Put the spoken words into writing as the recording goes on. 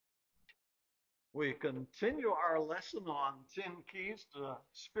We continue our lesson on 10 keys to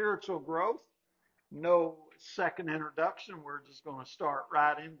spiritual growth. No second introduction. We're just going to start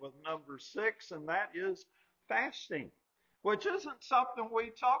right in with number 6, and that is fasting, which isn't something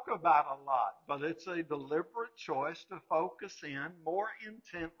we talk about a lot, but it's a deliberate choice to focus in more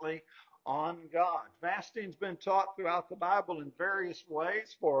intently on God. Fasting's been taught throughout the Bible in various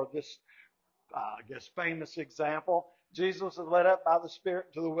ways. For this famous example. Jesus was led up by the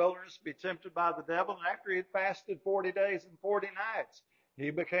Spirit to the wilderness to be tempted by the devil. And after he had fasted 40 days and 40 nights, he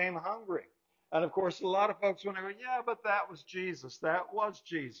became hungry. And of course, a lot of folks want to go, yeah, but that was Jesus. That was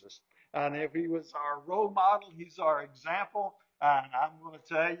Jesus. And if he was our role model, he's our example. And I'm going to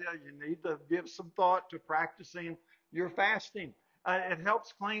tell you, you need to give some thought to practicing your fasting. It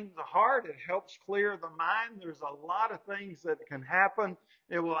helps clean the heart. It helps clear the mind. There's a lot of things that can happen.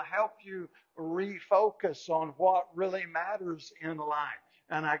 It will help you refocus on what really matters in life.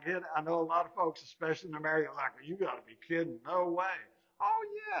 And I know a lot of folks, especially in America, are like, you got to be kidding. No way. Oh,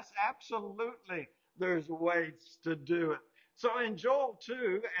 yes, absolutely. There's ways to do it. So in Joel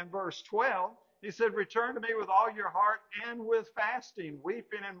 2 and verse 12, he said, return to me with all your heart and with fasting,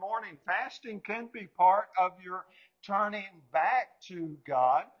 weeping and mourning. Fasting can be part of your turning back to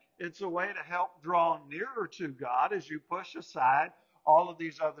God. It's a way to help draw nearer to God as you push aside all of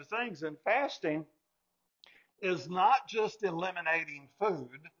these other things. And fasting is not just eliminating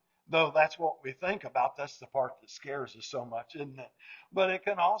food, though that's what we think about. That's the part that scares us so much, isn't it? But it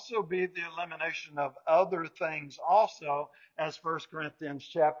can also be the elimination of other things also, as 1 Corinthians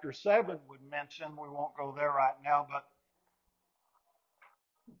chapter 7 would mention. We won't go there right now, but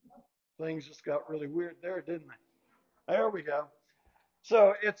things just got really weird there, didn't they? There we go.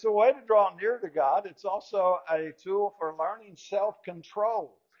 So it's a way to draw near to God. It's also a tool for learning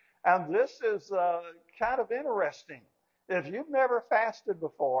self-control. And this is kind of interesting. If you've never fasted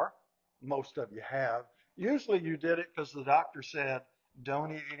before, most of you have, usually you did it because the doctor said,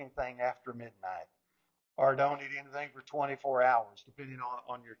 don't eat anything after midnight or don't eat anything for 24 hours, depending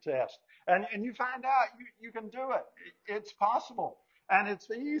on your test. And you find out you can do it. It's possible. And it's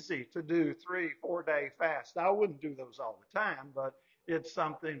easy to do 3-4 day fast. I wouldn't do those all the time, but it's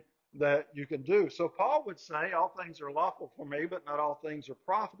something that you can do. So Paul would say, all things are lawful for me, but not all things are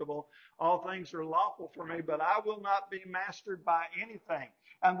profitable. All things are lawful for me, but I will not be mastered by anything.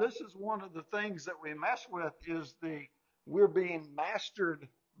 And this is one of the things that we mess with is we're being mastered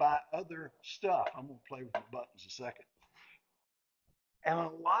by other stuff. I'm going to play with the buttons a second. And a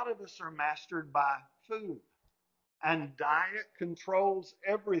lot of us are mastered by food. And diet controls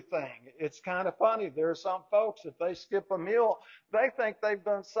everything. It's kind of funny. There are some folks, if they skip a meal, they think they've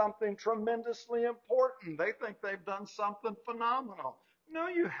done something tremendously important. They think they've done something phenomenal. No,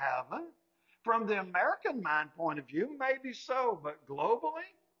 you haven't. From the American mind point of view, maybe so, but globally,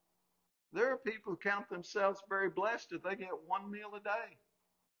 there are people who count themselves very blessed if they get one meal a day.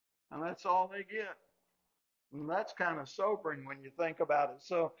 And that's all they get. And that's kind of sobering when you think about it.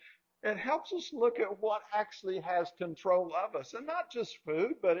 So it helps us look at what actually has control of us. And not just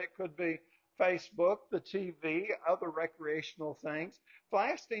food, but it could be Facebook, the TV, other recreational things.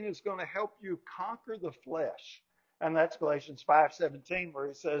 Fasting is going to help you conquer the flesh. And that's Galatians 5:17, where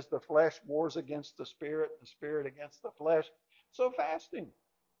he says the flesh wars against the spirit against the flesh. So fasting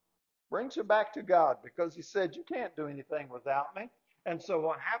brings you back to God because he said, you can't do anything without me. And so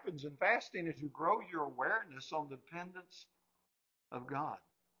what happens in fasting is you grow your awareness on the dependence of God.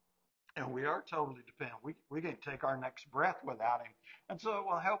 And we are totally dependent. We can't take our next breath without him. And so it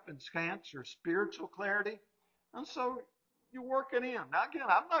will help enhance your spiritual clarity. And so you work it in. Now again,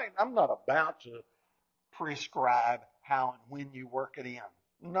 I'm not about to prescribe how and when you work it in.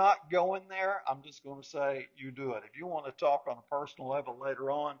 Not going there. I'm just going to say you do it. If you want to talk on a personal level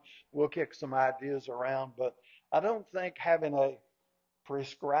later on, we'll kick some ideas around. But I don't think having a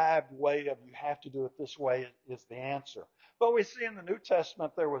prescribed way of you have to do it this way is the answer. But we see in the New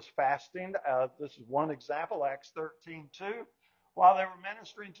Testament there was fasting. This is one example, Acts 13:2. While they were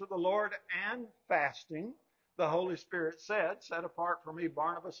ministering to the Lord and fasting, the Holy Spirit said, set apart for me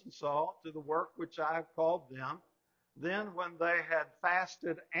Barnabas and Saul to the work which I have called them. Then when they had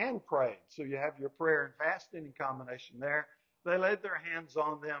fasted and prayed, so you have your prayer and fasting in combination there, they laid their hands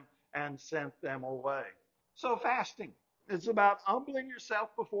on them and sent them away. So fasting. It's about humbling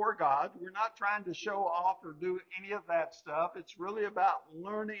yourself before God. We're not trying to show off or do any of that stuff. It's really about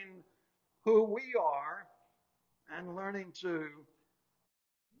learning who we are and learning to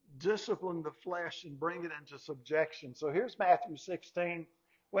discipline the flesh and bring it into subjection. So here's Matthew 16.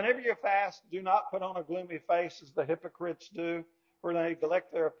 Whenever you fast, do not put on a gloomy face as the hypocrites do, for they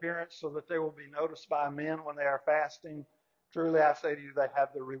neglect their appearance so that they will be noticed by men when they are fasting. Truly I say to you, they have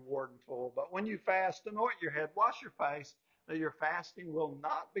the reward in full. But when you fast, anoint your head, wash your face, that your fasting will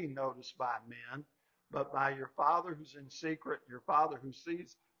not be noticed by men, but by your Father who's in secret. Your Father who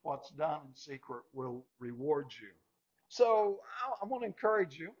sees what's done in secret will reward you. So I want to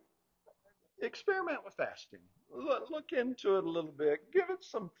encourage you, experiment with fasting. Look into it a little bit. Give it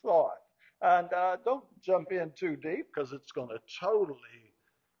some thought. And don't jump in too deep because it's going to totally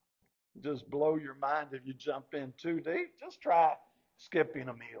just blow your mind if you jump in too deep. Just try skipping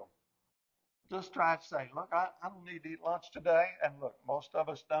a meal. Just try to say, look, I don't need to eat lunch today. And look, most of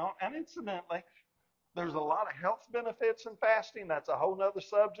us don't. And incidentally, there's a lot of health benefits in fasting. That's a whole nother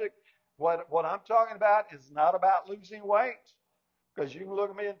subject. What I'm talking about is not about losing weight, because you can look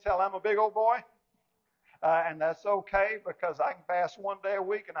at me and tell I'm a big old boy. And that's okay because I can fast one day a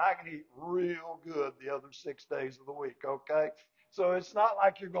week and I can eat real good the other 6 days of the week, okay? So it's not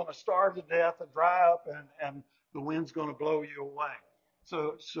like you're going to starve to death and dry up and the wind's going to blow you away.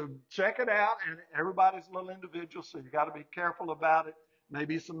 So check it out, and everybody's a little individual, so you got to be careful about it.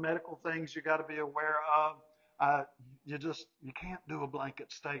 Maybe some medical things you got to be aware of. Uh, you can't do a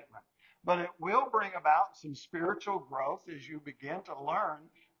blanket statement, but it will bring about some spiritual growth as you begin to learn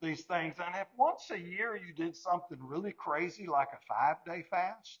these things. And if once a year you did something really crazy like a 5-day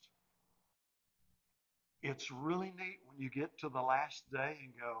fast, it's really neat when you get to the last day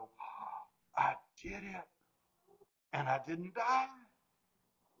and go, oh, I did it and I didn't die.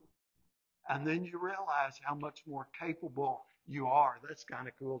 And then you realize how much more capable you are. That's kind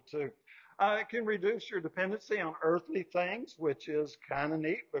of cool too. It can reduce your dependency on earthly things, which is kind of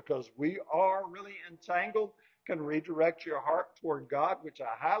neat because we are really entangled. Can redirect your heart toward God, which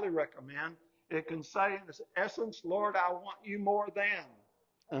I highly recommend. It can say, in essence, Lord, I want you more than.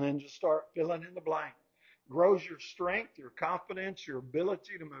 And then just start filling in the blank. Grows your strength, your confidence, your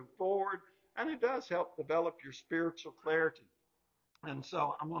ability to move forward, and it does help develop your spiritual clarity. And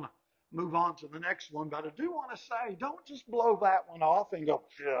so I'm going to move on to the next one, but I do want to say, don't just blow that one off and go,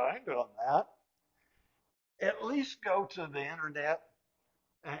 yeah, I ain't doing that. At least go to the internet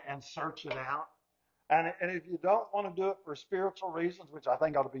and search it out. And if you don't want to do it for spiritual reasons, which I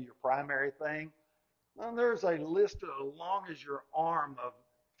think ought to be your primary thing, then there's a list as long as your arm of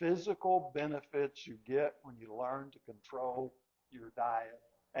physical benefits you get when you learn to control your diet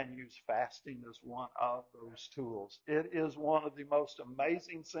and use fasting as one of those tools. It is one of the most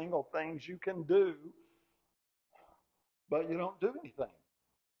amazing single things you can do, but you don't do anything.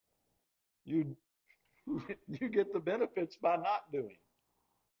 You you get the benefits by not doing.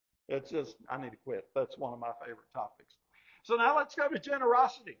 It's just, I need to quit. That's one of my favorite topics. So now let's go to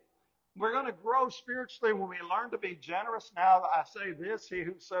generosity. We're going to grow spiritually when we learn to be generous. Now I say this, he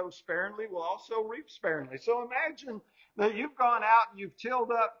who sows sparingly will also reap sparingly. So imagine that you've gone out and you've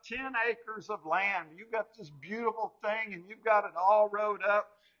tilled up 10 acres of land. You've got this beautiful thing and you've got it all rowed up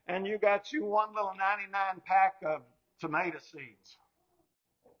and you got you one little 99 pack of tomato seeds.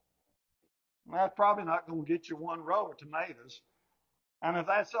 That's probably not going to get you one row of tomatoes. And if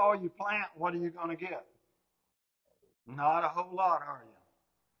that's all you plant, what are you going to get? Not a whole lot, are you?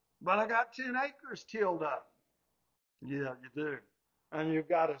 But I got 10 acres tilled up. Yeah, you do. And you've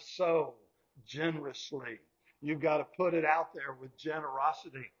got to sow generously. You've got to put it out there with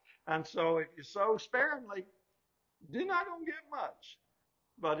generosity. And so if you sow sparingly, you're not going to get much.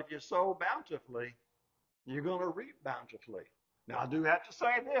 But if you sow bountifully, you're going to reap bountifully. Now, I do have to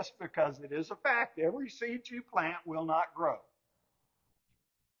say this because it is a fact. Every seed you plant will not grow.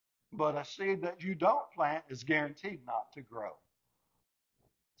 But a seed that you don't plant is guaranteed not to grow.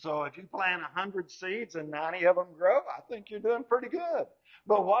 So if you plant 100 seeds and 90 of them grow, I think you're doing pretty good.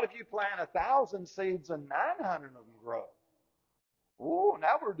 But what if you plant 1,000 seeds and 900 of them grow? Ooh,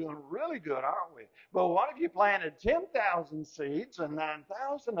 now we're doing really good, aren't we? But what if you planted 10,000 seeds and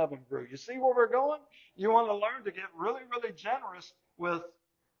 9,000 of them grew? You see where we're going? You want to learn to get really, really generous with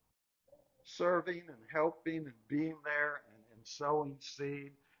serving and helping and being there and sowing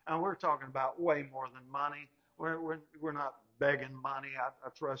seed. And we're talking about way more than money. We're not begging money. I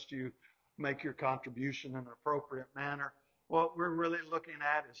trust you make your contribution in an appropriate manner. What we're really looking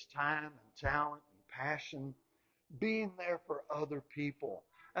at is time and talent and passion, being there for other people,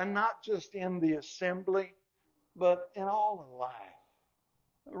 and not just in the assembly, but in all of life.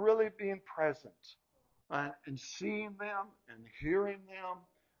 Really being present and seeing them and hearing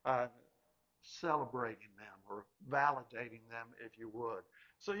them, celebrating them or validating them, if you would.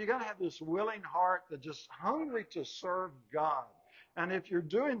 So you got to have this willing heart that's just hungry to serve God. And if you're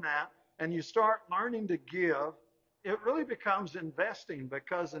doing that and you start learning to give, it really becomes investing,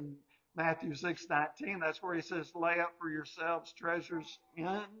 because in Matthew 6:19, that's where he says, lay up for yourselves treasures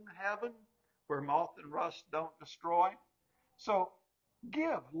in heaven where moth and rust don't destroy. So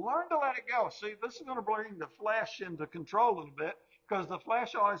give, learn to let it go. See, this is going to bring the flesh into control a little bit because the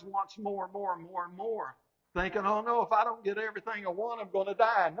flesh always wants more and more and more and more. Thinking, oh no, if I don't get everything I want, I'm going to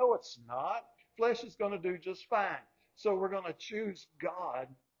die. No, it's not. Flesh is going to do just fine. So we're going to choose God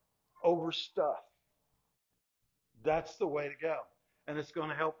over stuff. That's the way to go. And it's going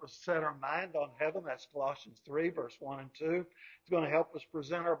to help us set our mind on heaven. That's Colossians 3, verse 1 and 2. It's going to help us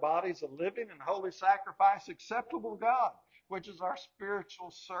present our bodies a living and holy sacrifice acceptable to God, which is our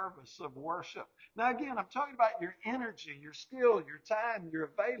spiritual service of worship. Now, again, I'm talking about your energy, your skill, your time, your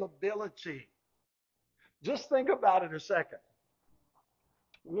availability. Just think about it a second.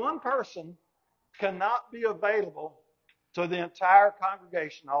 One person cannot be available to the entire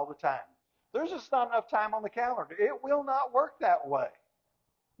congregation all the time. There's just not enough time on the calendar. It will not work that way.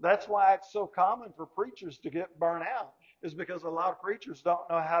 That's why it's so common for preachers to get burnt out, is because a lot of preachers don't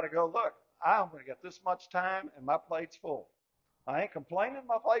know how to go, look, I'm going to get this much time and my plate's full. I ain't complaining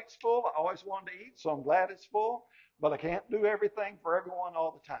my plate's full. I always wanted to eat, so I'm glad it's full, but I can't do everything for everyone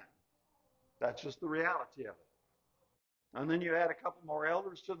all the time. That's just the reality of it. And then you add a couple more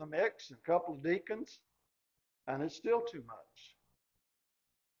elders to the mix and a couple of deacons, and it's still too much.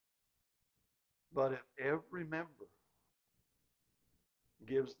 But if every member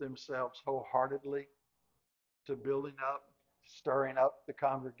gives themselves wholeheartedly to building up, stirring up the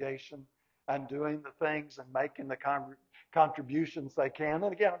congregation, and doing the things and making the contributions they can.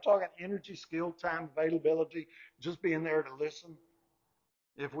 And again, I'm talking energy, skill, time, availability, just being there to listen.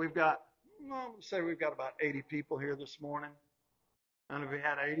 If we've got, well, say we've got about 80 people here this morning, and if we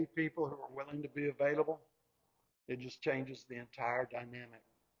had 80 people who are willing to be available, it just changes the entire dynamic.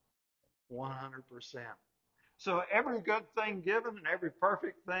 100%. So every good thing given and every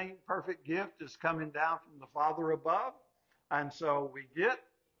perfect thing, perfect gift is coming down from the Father above. And so we get,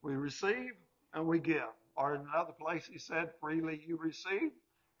 we receive, and we give. Or in another place he said, freely you receive,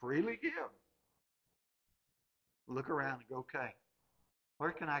 freely give. Look around and go, okay,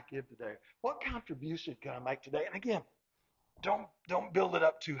 where can I give today? What contribution can I make today? And again, don't build it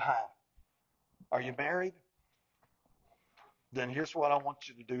up too high. Are you married? Then here's what I want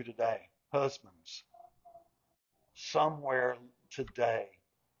you to do today. Husbands, somewhere today,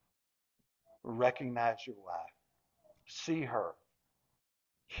 recognize your wife. See her,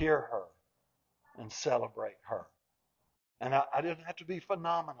 hear her, and celebrate her. And I didn't have to be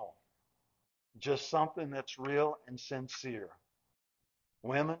phenomenal. Just something that's real and sincere.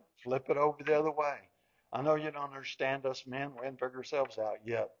 Women, flip it over the other way. I know you don't understand us men. We haven't figured ourselves out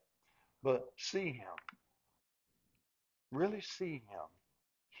yet. But see him. Really see him.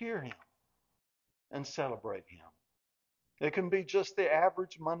 Hear him. And celebrate him. It can be just the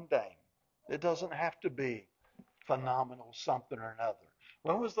average mundane. It doesn't have to be phenomenal something or another.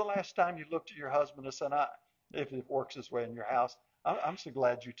 When was the last time you looked at your husband and said, if it works this way in your house, I'm so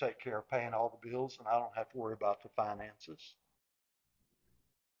glad you take care of paying all the bills and I don't have to worry about the finances?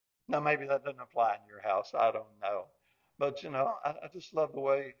 Now, maybe that doesn't apply in your house. I don't know. But, I just love the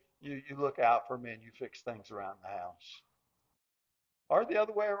way you look out for me and you fix things around the house. Or the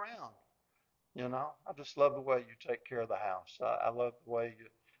other way around. I just love the way you take care of the house. I love the way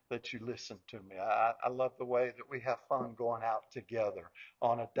that you listen to me. I love the way that we have fun going out together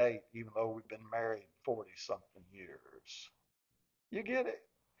on a date, even though we've been married 40-something years. You get it?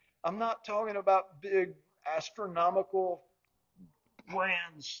 I'm not talking about big astronomical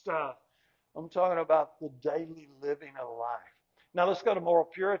grand stuff. I'm talking about the daily living of life. Now let's go to moral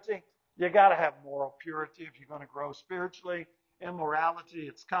purity. You got to have moral purity if you're going to grow spiritually. Immorality,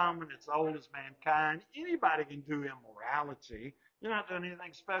 it's common, it's old as mankind. Anybody can do immorality. You're not doing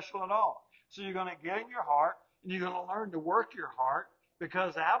anything special at all. So you're going to get in your heart and you're going to learn to work your heart,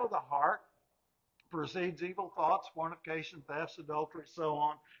 because out of the heart proceeds evil thoughts, fornication, thefts, adultery, so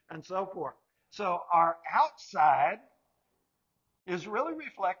on and so forth. So our outside is really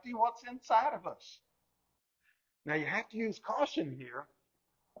reflecting what's inside of us. Now you have to use caution here,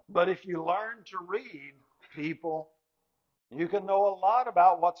 but if you learn to read people, you can know a lot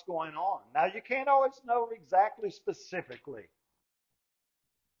about what's going on. Now you can't always know exactly specifically,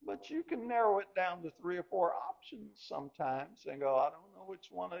 but you can narrow it down to 3 or 4 options sometimes and go, I don't know which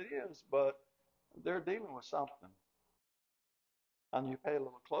one it is, but they're dealing with something. And you pay a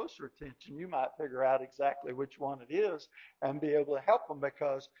little closer attention, you might figure out exactly which one it is and be able to help them,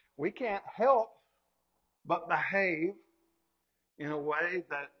 because we can't help but behave in a way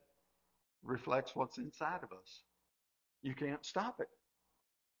that reflects what's inside of us. You can't stop it.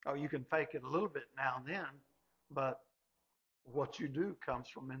 Oh, you can fake it a little bit now and then, but what you do comes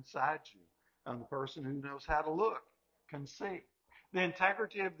from inside you. And the person who knows how to look can see. The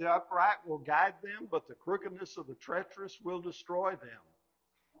integrity of the upright will guide them, but the crookedness of the treacherous will destroy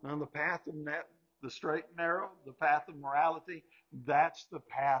them. On the path of the straight and narrow, the path of morality, that's the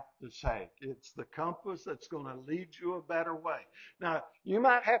path to take. It's the compass that's going to lead you a better way. Now, you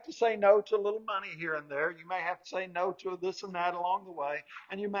might have to say no to a little money here and there. You may have to say no to this and that along the way,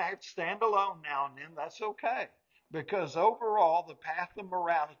 and you may have to stand alone now and then. That's okay. Because overall, the path of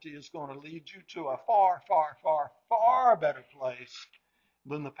morality is going to lead you to a far, far, far, far better place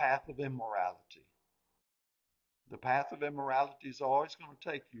than the path of immorality. The path of immorality is always going to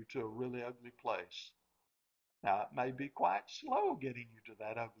take you to a really ugly place. Now, it may be quite slow getting you to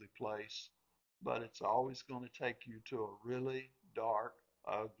that ugly place, but it's always going to take you to a really dark,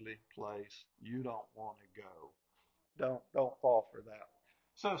 ugly place you don't want to go. Don't fall for that.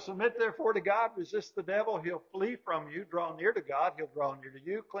 So submit therefore to God, resist the devil, he'll flee from you. Draw near to God, he'll draw near to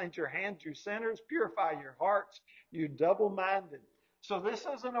you. Cleanse your hands, you sinners. Purify your hearts, you double-minded. So this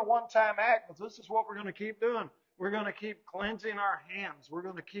isn't a one-time act, but this is what we're going to keep doing. We're going to keep cleansing our hands. We're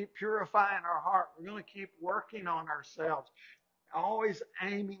going to keep purifying our heart. We're going to keep working on ourselves. Always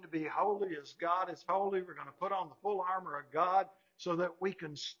aiming to be holy as God is holy. We're going to put on the full armor of God so that we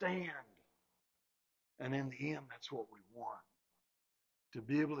can stand. And in the end, that's what we want. To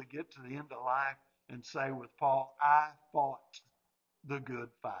be able to get to the end of life and say with Paul, I fought the good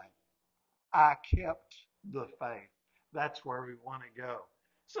fight. I kept the faith. That's where we want to go.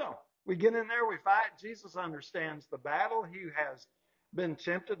 So we get in there, we fight. Jesus understands the battle. He has been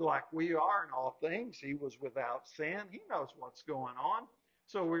tempted like we are in all things. He was without sin. He knows what's going on.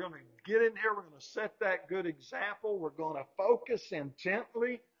 So we're going to get in here. We're going to set that good example. We're going to focus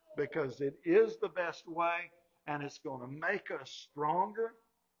intently because it is the best way, and it's going to make us stronger,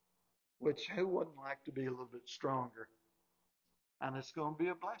 which who wouldn't like to be a little bit stronger? And it's going to be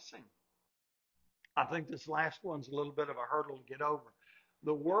a blessing. I think this last one's a little bit of a hurdle to get over.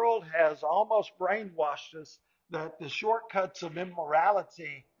 The world has almost brainwashed us that the shortcuts of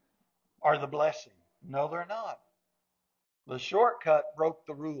immorality are the blessing. No, they're not. The shortcut broke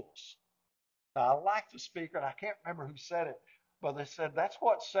the rules. Now, I like the speaker, and I can't remember who said it, but they said that's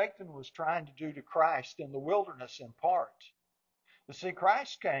what Satan was trying to do to Christ in the wilderness in part. You see,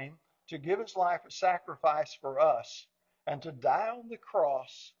 Christ came to give his life a sacrifice for us and to die on the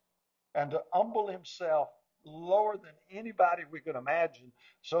cross and to humble himself lower than anybody we could imagine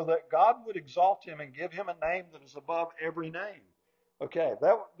so that God would exalt him and give him a name that is above every name. Okay,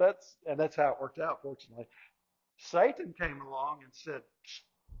 that's how it worked out, fortunately. Satan came along and said,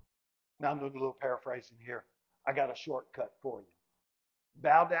 now I'm doing a little paraphrasing here, I got a shortcut for you.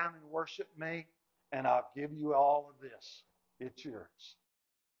 Bow down and worship me, and I'll give you all of this. It's yours.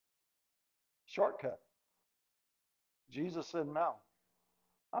 Shortcut. Jesus said, no,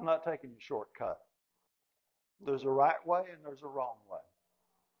 I'm not taking your shortcut. There's a right way and there's a wrong way.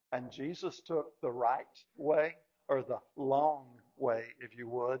 And Jesus took the right way, or the long way, if you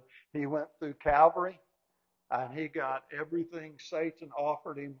would. He went through Calvary, and he got everything Satan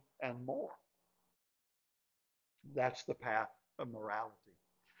offered him and more. That's the path of morality.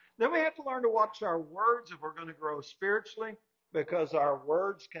 Then we have to learn to watch our words if we're going to grow spiritually, because our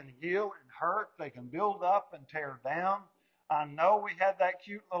words can heal and hurt. They can build up and tear down. I know we had that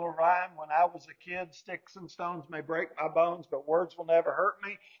cute little rhyme when I was a kid, sticks and stones may break my bones, but words will never hurt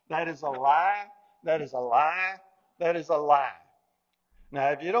me. That is a lie. That is a lie. That is a lie. Now,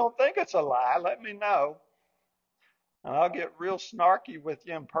 if you don't think it's a lie, let me know, and I'll get real snarky with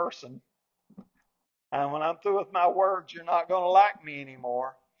you in person. And when I'm through with my words, you're not going to like me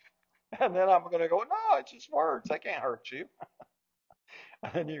anymore. And then I'm going to go, no, it's just words. They can't hurt you.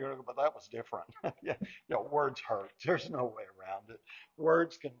 And you're going to go, but that was different. Yeah, words hurt. There's no way around it.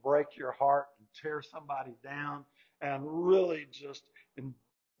 Words can break your heart and tear somebody down and really just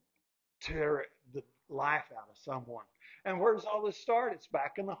tear the life out of someone. And where does all this start? It's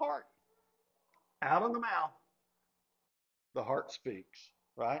back in the heart. Out of the mouth, the heart speaks,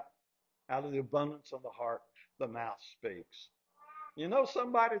 right? Out of the abundance of the heart, the mouth speaks. You know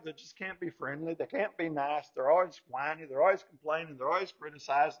somebody that just can't be friendly, they can't be nice, they're always whiny, they're always complaining, they're always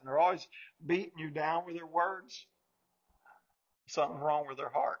criticizing, they're always beating you down with their words? Something's wrong with their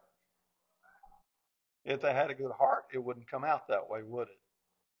heart. If they had a good heart, it wouldn't come out that way, would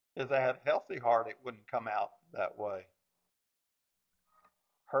it? If they had a healthy heart, it wouldn't come out that way.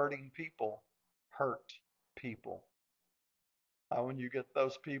 Hurting people hurt people. When you get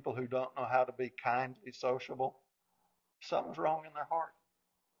those people who don't know how to be kindly sociable, something's wrong in their heart.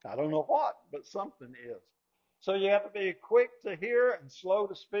 I don't know what, but something is. So you have to be quick to hear and slow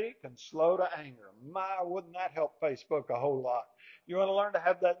to speak and slow to anger. My, wouldn't that help Facebook a whole lot? You want to learn to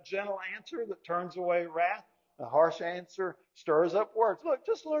have that gentle answer that turns away wrath? A harsh answer stirs up words. Look,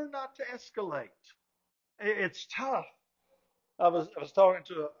 just learn not to escalate. It's tough. I was talking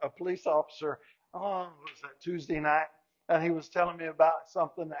to a police officer on was that Tuesday night, and he was telling me about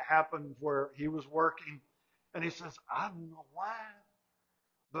something that happened where he was working, and he says, I don't know why,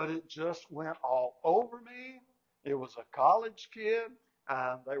 but it just went all over me. It was a college kid.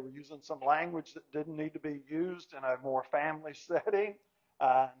 They were using some language that didn't need to be used in a more family setting.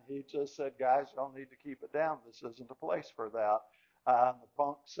 And he just said, guys, y'all need to keep it down. This isn't a place for that. The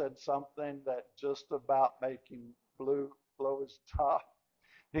punk said something that just about made him blow his top.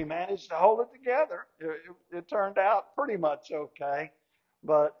 He managed to hold it together. It turned out pretty much okay,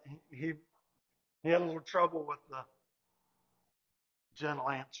 but he had a little trouble with the gentle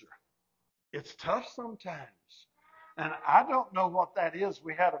answer. It's tough sometimes. And I don't know what that is.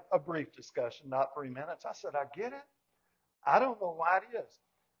 We had a brief discussion, not 3 minutes. I said, I get it. I don't know why it is.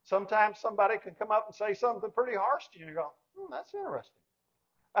 Sometimes somebody can come up and say something pretty harsh to you, and you go, that's interesting.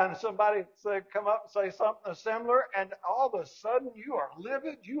 And somebody come up and say something similar, and all of a sudden you are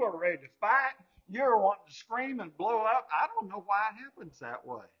livid, you are ready to fight, you're wanting to scream and blow up. I don't know why it happens that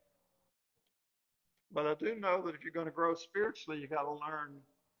way. But I do know that if you're going to grow spiritually, you got to learn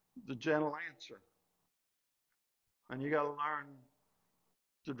the gentle answer. And you got to learn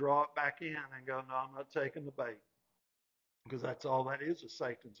to draw it back in and go, no, I'm not taking the bait. Because that's all that is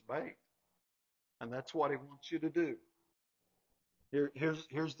Satan's bait. And that's what he wants you to do.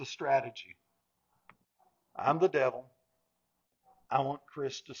 Here's the strategy. I'm the devil. I want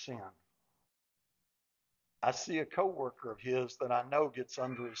Chris to sin. I see a coworker of his that I know gets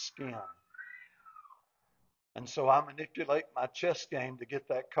under his skin. And so I manipulate my chess game to get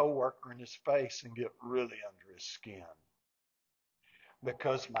that coworker in his face and get really under his skin.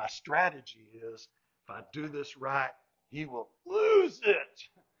 Because my strategy is, if I do this right, he will lose it.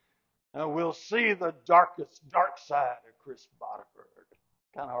 And we'll see the dark side of Chris Bodiford.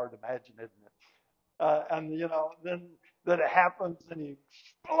 Kind of hard to imagine, isn't it? And, then that it happens and he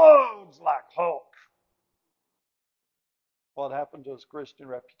explodes like Hulk. What happened to his Christian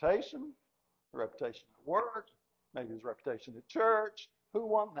reputation? The reputation at work, maybe his reputation at church. Who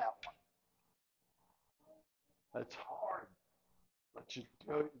won that one? It's hard. But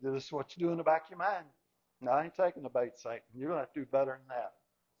this is what you do in the back of your mind. No, I ain't taking the bait, Satan. You're going to have to do better than that.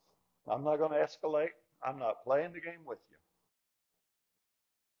 I'm not going to escalate. I'm not playing the game with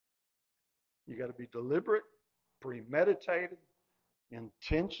you. You got to be deliberate, premeditated,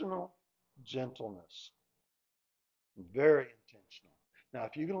 intentional gentleness. Very intentional. Now,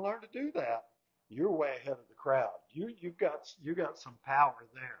 if you can learn to do that, you're way ahead of the crowd. You've got some power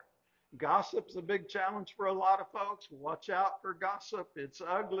there. Gossip's a big challenge for a lot of folks. Watch out for gossip. It's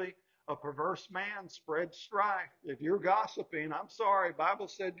ugly. A perverse man spreads strife. If you're gossiping, I'm sorry, Bible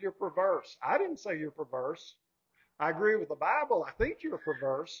said you're perverse. I didn't say you're perverse. I agree with the Bible. I think you're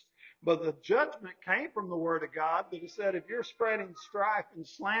perverse. But the judgment came from the Word of God that it said if you're spreading strife and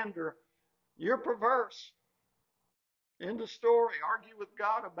slander, you're perverse. End of story. Argue with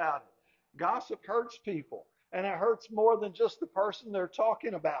God about it. Gossip hurts people. And it hurts more than just the person they're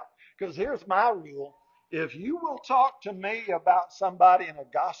talking about. Because here's my rule. If you will talk to me about somebody in a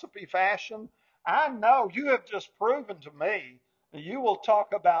gossipy fashion, I know you have just proven to me that you will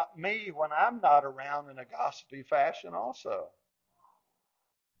talk about me when I'm not around in a gossipy fashion also.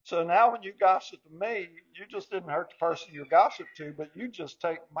 So now when you gossip to me, you just didn't hurt the person you gossip to, but you just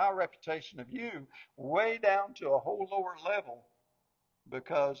take my reputation of you way down to a whole lower level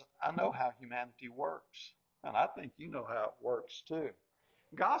because I know how humanity works. And I think you know how it works too.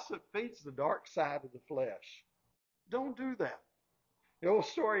 Gossip feeds the dark side of the flesh. Don't do that. The old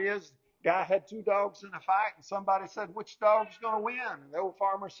story is, guy had two dogs in a fight, and somebody said, which dog's going to win? And the old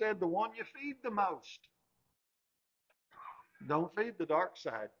farmer said, the one you feed the most. Don't feed the dark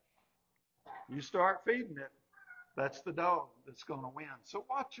side. You start feeding it, that's the dog that's going to win. So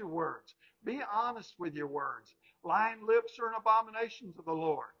watch your words. Be honest with your words. Lying lips are an abomination to the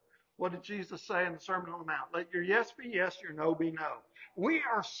Lord. What did Jesus say in the Sermon on the Mount? Let your yes be yes, your no be no. We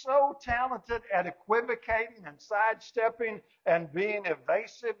are so talented at equivocating and sidestepping and being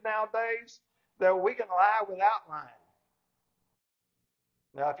evasive nowadays that we can lie without lying.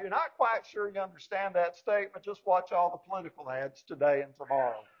 Now, if you're not quite sure you understand that statement, just watch all the political ads today and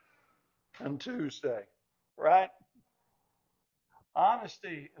tomorrow and Tuesday, right?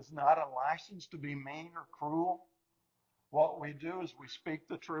 Honesty is not a license to be mean or cruel. What we do is we speak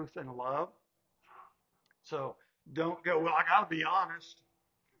the truth in love. So don't go, well, I got to be honest.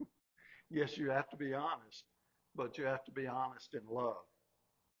 Yes, you have to be honest, but you have to be honest in love.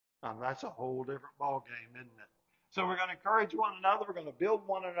 And that's a whole different ball game, isn't it? So we're going to encourage one another. We're going to build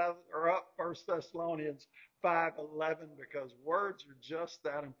one another up. 1 Thessalonians 5:11, because words are just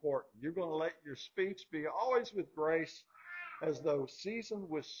that important. You're going to let your speech be always with grace, as though seasoned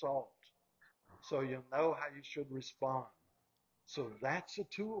with salt, so you know how you should respond. So that's a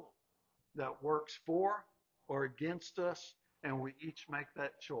tool that works for or against us, and we each make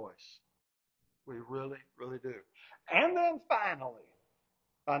that choice. We really, really do. And then finally,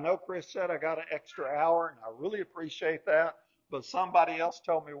 I know Chris said I got an extra hour, and I really appreciate that. But somebody else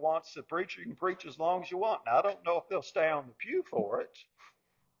told me once that preacher, you can preach as long as you want. Now, I don't know if they'll stay on the pew for it,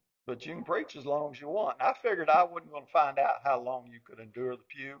 but you can preach as long as you want. And I figured I wasn't going to find out how long you could endure the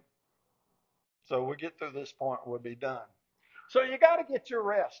pew. So we'll get through this point, we'll be done. So you got to get your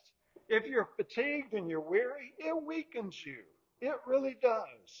rest. If you're fatigued and you're weary, it weakens you. It really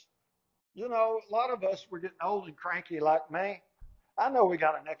does. You know, a lot of us, we're getting old and cranky like me. I know we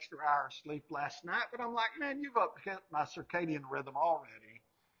got an extra hour of sleep last night, but I'm like, man, you've upset my circadian rhythm already.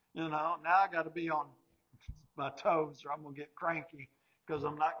 You know, now I got to be on my toes or I'm going to get cranky because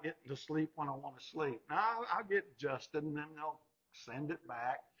I'm not getting to sleep when I want to sleep. Now I'll get adjusted and then they'll send it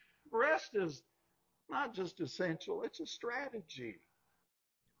back. Rest is not just essential, it's a strategy.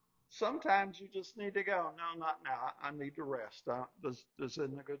 Sometimes you just need to go, no, not now. I need to rest. This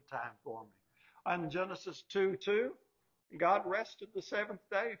isn't a good time for me. In Genesis 2:2, God rested the seventh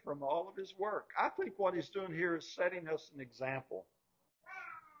day from all of his work. I think what he's doing here is setting us an example.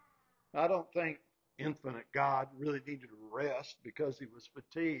 I don't think infinite God really needed to rest because he was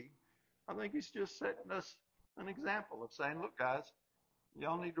fatigued. I think he's just setting us an example of saying, look, guys,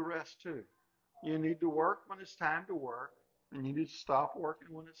 y'all need to rest too. You need to work when it's time to work, and you need to stop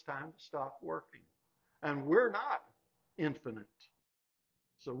working when it's time to stop working. And we're not infinite.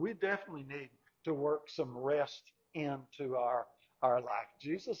 So we definitely need to work some rest into our life.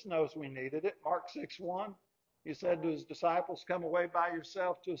 Jesus knows we needed it. Mark 6:1, he said to his disciples, come away by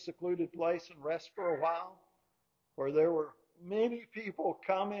yourself to a secluded place and rest for a while. Where there were many people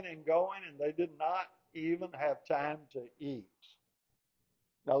coming and going, and they did not even have time to eat.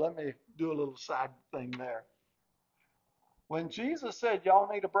 Now, let me do a little side thing there. When Jesus said,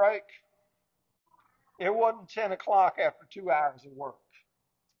 y'all need a break, it wasn't 10 o'clock after 2 hours of work.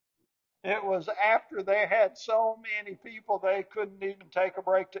 It was after they had so many people they couldn't even take a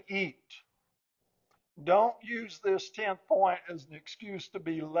break to eat. Don't use this 10th point as an excuse to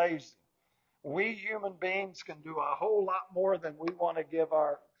be lazy. We human beings can do a whole lot more than we want to give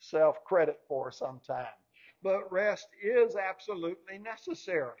ourselves credit for sometimes. But rest is absolutely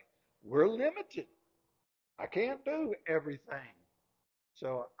necessary. We're limited. I can't do everything.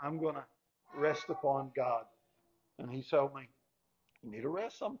 So I'm going to rest upon God. And he told me, you need to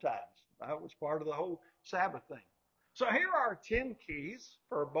rest sometimes. That was part of the whole Sabbath thing. So here are 10 keys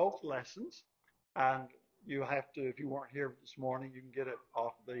for both lessons. And you have to, if you weren't here this morning, you can get it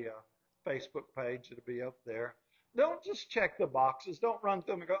off the Facebook page. It'll be up there. Don't just check the boxes. Don't run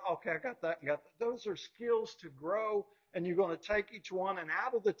through them and go, okay, I got that and got that. Those are skills to grow, and you're going to take each one, and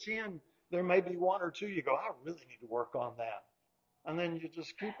out of the 10, there may be one or two you go, I really need to work on that. And then you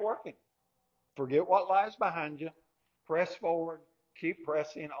just keep working. Forget what lies behind you. Press forward. Keep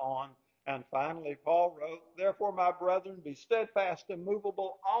pressing on. And finally, Paul wrote, therefore, my brethren, be steadfast,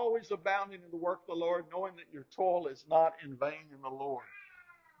 immovable, always abounding in the work of the Lord, knowing that your toil is not in vain in the Lord.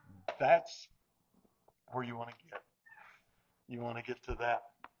 That's where you want to get. You want to get to that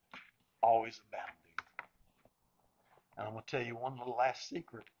always abounding. And I'm going to tell you one little last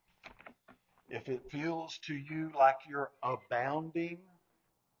secret. If it feels to you like you're abounding,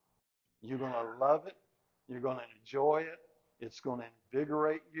 you're going to love it. You're going to enjoy it. It's going to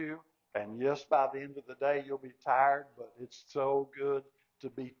invigorate you. And yes, by the end of the day, you'll be tired, but it's so good to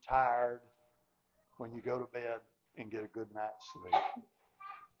be tired when you go to bed and get a good night's sleep.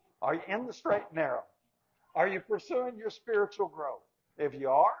 Are you in the straight and narrow? Are you pursuing your spiritual growth? If you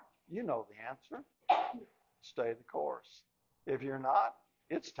are, you know the answer. Stay the course. If you're not,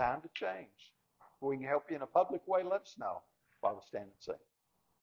 it's time to change. If we can help you in a public way, let us know while we stand and sing.